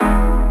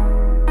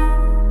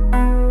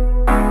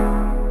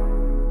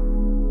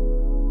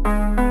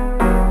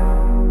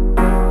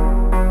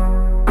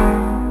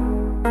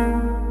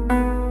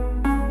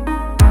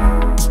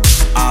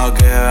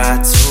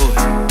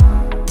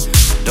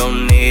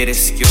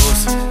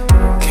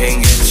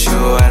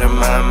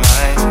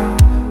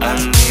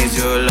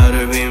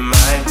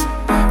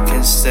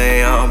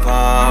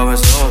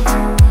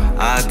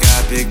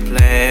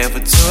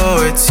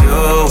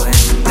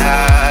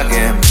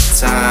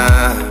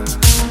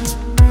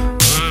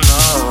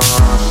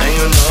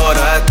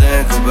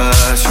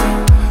about you.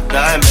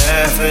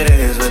 Nightmare if it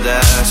is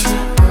without you.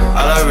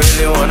 All I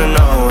really wanna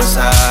know is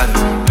how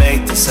to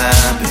make this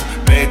happen,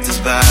 make this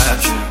about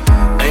you.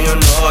 And you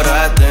know that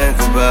I think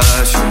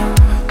about you.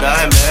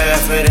 Nightmare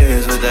if it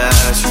is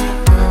without you.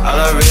 All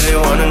I really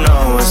wanna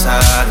know is how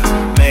to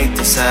make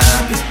this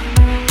happen.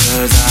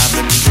 Cause I've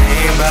been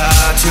dreaming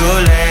about you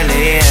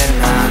lately, and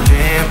I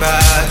dream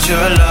about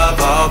your love,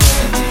 oh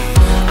baby.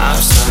 I'm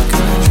stuck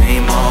in a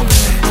dream, oh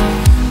baby.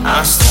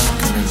 I'm stuck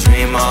in a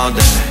dream all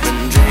day.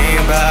 Been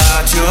dreaming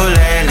about you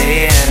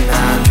lately, and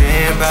I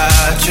dream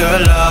about your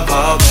love,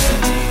 oh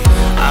baby.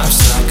 I'm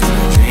stuck in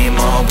a dream,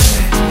 oh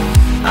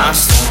baby. I'm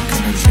stuck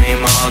in a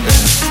dream all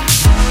day.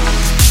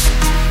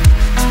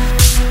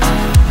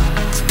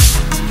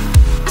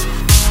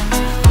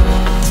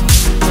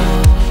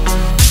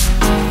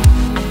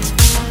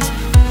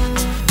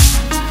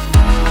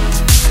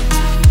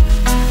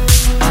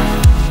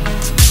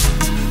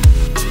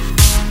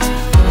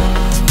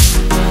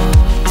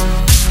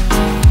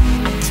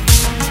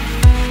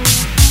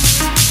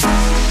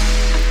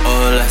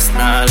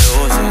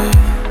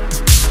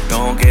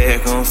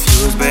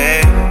 Confused,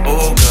 babe.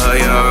 Oh girl,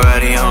 you're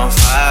already on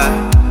fire.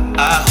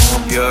 I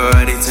hope you're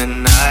ready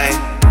tonight.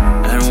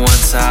 And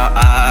once our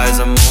eyes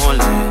are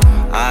moonlit,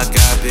 I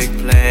got big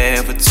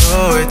plan for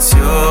two. It's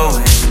you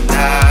and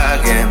I.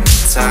 Give me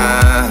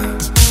time.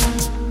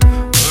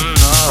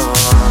 No,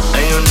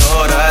 and you know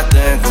that I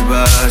think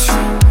about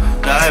you.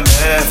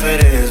 Nightmare if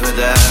it is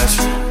without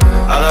you.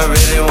 All I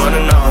really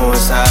wanna know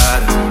is how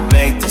to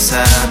make this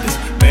happen,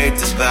 make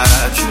this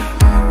about you.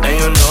 And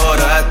you know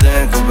that I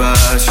think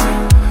about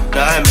you.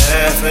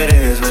 Nightmare if it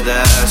is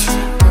without you.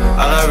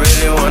 All I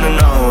really wanna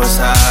know is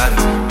how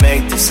to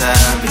make this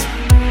happen.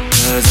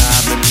 Cause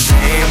I've been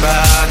dreaming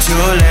about you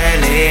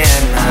lately,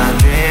 and I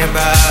dream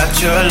about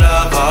your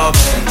love, oh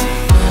baby.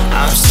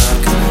 I'm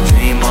stuck in a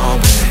dream, oh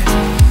baby.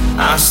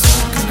 I'm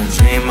stuck in a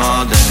dream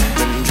all day.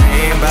 Been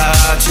dreaming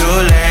about you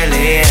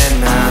lately, and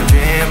I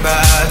dream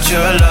about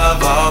your love,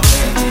 oh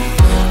baby.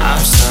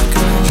 I'm stuck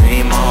in a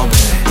dream, oh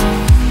baby.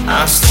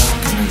 I'm stuck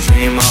in a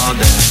dream all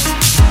day.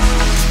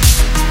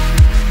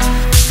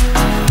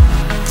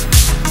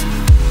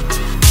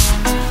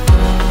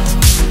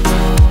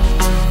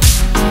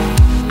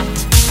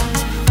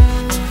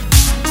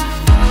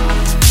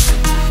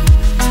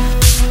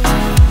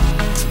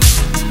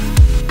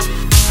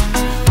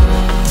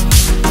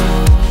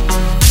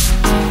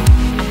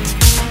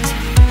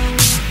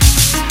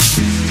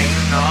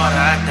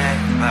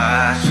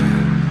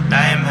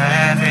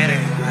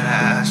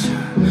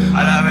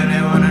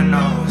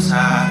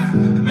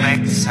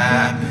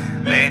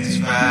 Make this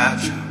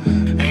about you.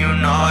 And you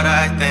know what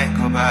I think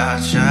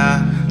about you.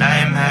 Now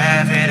I'm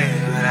happy to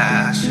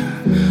without you.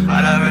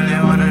 All I really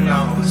wanna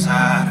know is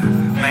how to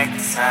make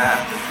this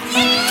happen.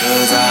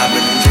 Cause I've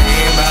been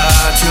dreaming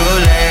about you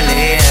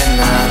lately,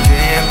 and I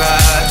dream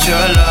about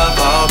your love,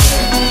 oh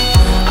baby.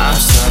 I'm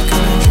stuck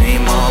in a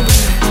dream, oh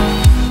baby.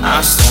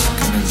 I'm stuck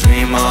in a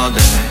dream all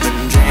day.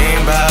 Been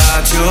dreaming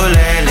about you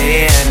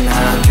lately, and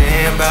I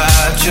dream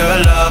about your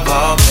love,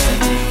 oh